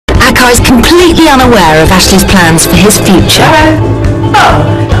Akai is completely unaware of Ashley's plans for his future.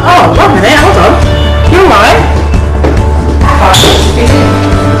 Oh, 1 minute, hold on. You're right.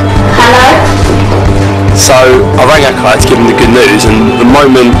 Hello? So I rang Akai to give him the good news, and the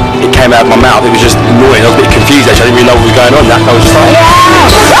moment it came out of my mouth, it was just annoying. I was a bit confused actually. I didn't really know what was going on. Akai was just like,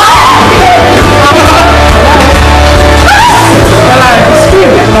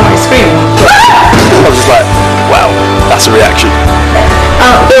 I was just like, wow, that's a reaction.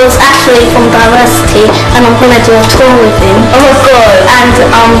 It was actually from Diversity, and I'm going to do a tour with him. Oh my god. And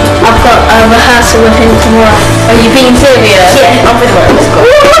I've got a rehearsal with him tomorrow. Are you being serious? Yeah. I'm with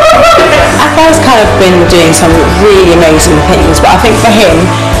Akai's kind of been doing some really amazing things, but I think for him,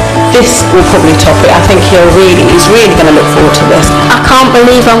 this will probably top it. I think he's really going to look forward to this. I can't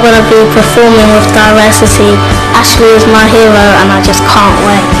believe I'm going to be performing with Diversity. Ashley is my hero, and I just can't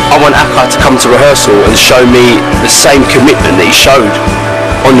wait. I want Akai to come to rehearsal and show me the same commitment that he showed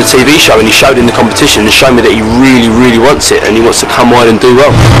on the TV show, and he showed in the competition, and show me that he really, really wants it, and he wants to come wide and do well.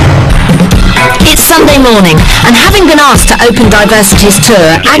 It's Sunday morning, and having been asked to open Diversity's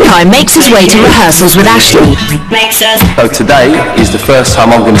tour, Akai makes his way to rehearsals with Ashley. So today is the first time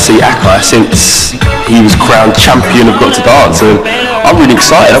I'm going to see Akai since he was crowned champion of Got to Dance, and I'm really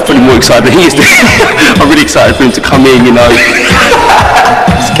excited. I'm probably more excited than he is. I'm really excited for him to come in, you know.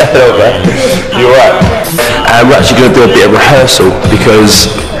 Just get it over. You're right. And we're actually going to do a bit of rehearsal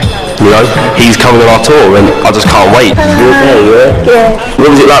because, you know, he's coming on our tour, and I just can't wait. You okay, yeah?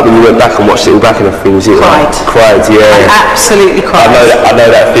 What was it like when you went back and watched it all back and everything? Was it Cried. like cried? Yeah. I absolutely cried. I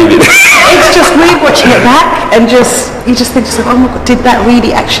know that feeling. It's just weird watching it back, and you just think, oh my god, did that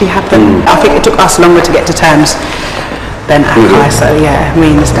really actually happen? I think it took us longer to get to terms than Akai, so yeah,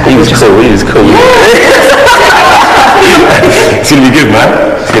 me and his dad. He was cool. It's going to be good, man.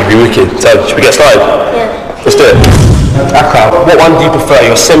 It's going to be wicked. So, should we get started? Yeah. Let's do it. Akai, what one do you prefer,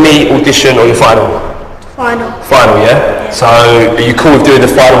 your semi, audition, or your final? Final. Final, yeah? So, are you cool with doing the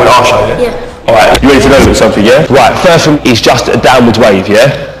final with our show, yeah? Yeah. Alright, you ready to know something, yeah? Right, first one is just a downwards wave,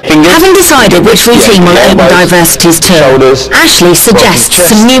 yeah? Fingers. Having decided which routine will open Diversity's tour, Shoulders. Ashley suggests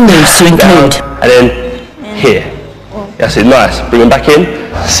some new moves to include. Down, and then here. That's it, nice. Bring them back in.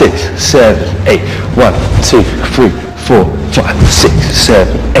 6, 7, 8. 1, 2, 3, 4, 5, 6,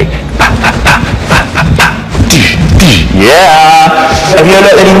 7, 8. Yeah! Have you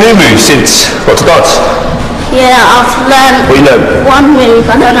learned any new moves since Got to Dance? Yeah, I've learned What you know? one move.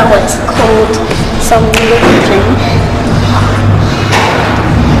 I don't know what it's called. Some little thing.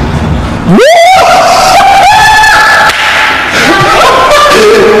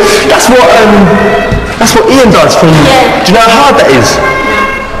 That's what Ian does from... Yeah. Do you know how hard that is?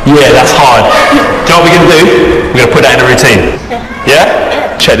 Yeah, that's hard. Do you know what we're going to do? We're going to put that in a routine. Yeah?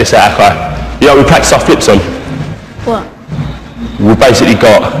 Check this out, Akai. You know what we practice our flips on? What? We've basically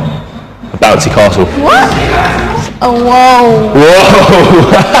got a bouncy castle. What? Oh, whoa.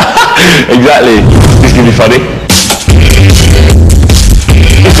 Whoa! Exactly. This is going to be funny.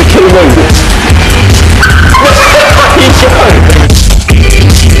 It's a killer move.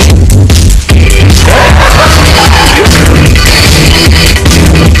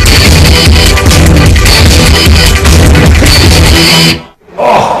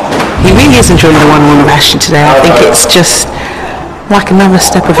 He really is enjoying the one-on-one with Ashley today. I think it's just like another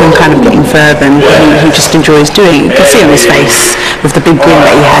step of him kind of getting further, and he just enjoys doing it. You can see on his face, with the big grin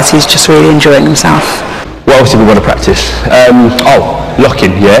that he has, he's just really enjoying himself. What else do we want to practice?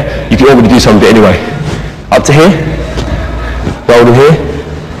 Locking, yeah? You can already do some of it anyway. Up to here. Rolling here.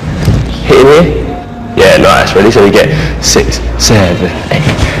 Hitting here. Yeah, nice. Ready? So we get 6, 7, 8.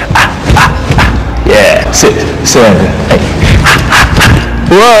 Yeah. 6, 7, 8.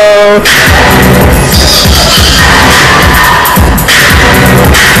 Whoa!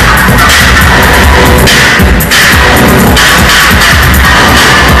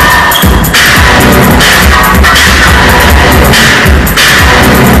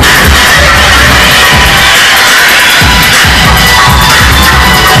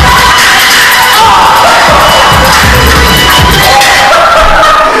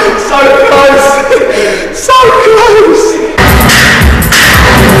 So close!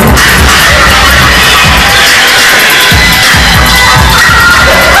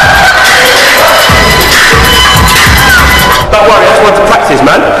 Don't worry, that's one to practice,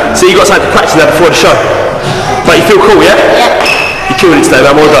 man. So you got something to practice now before the show. But you feel cool, yeah? Yeah. You're killing it today,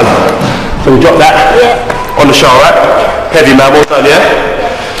 man. Well done. So we drop that on the show, right? Heavy, man. Well done, yeah?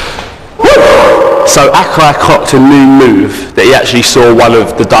 Woo! So Akai clocked a new move that he actually saw one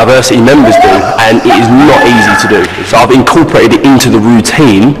of the Diversity members do, and it is not easy to do. So I've incorporated it into the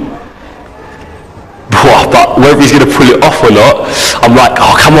routine. but whether he's going to pull it off or not, I'm like,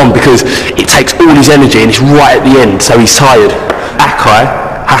 oh, come on, because it takes all his energy and it's right at the end, so he's tired. Akai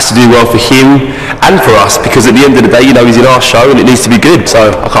has to do well for him and for us, because at the end of the day, you know, he's in our show and it needs to be good,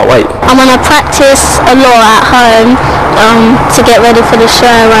 so I can't wait. I'm going to practice a lot at home to get ready for the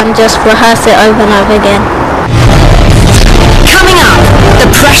show and just rehearse it over and over again. Coming up, the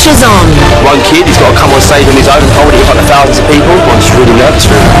pressure's on. One kid, he's got to come on stage on his own and hold it in front of thousands of people. I'm just really nervous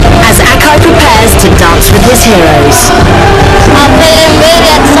for him. As Akai prepares to dance with his heroes.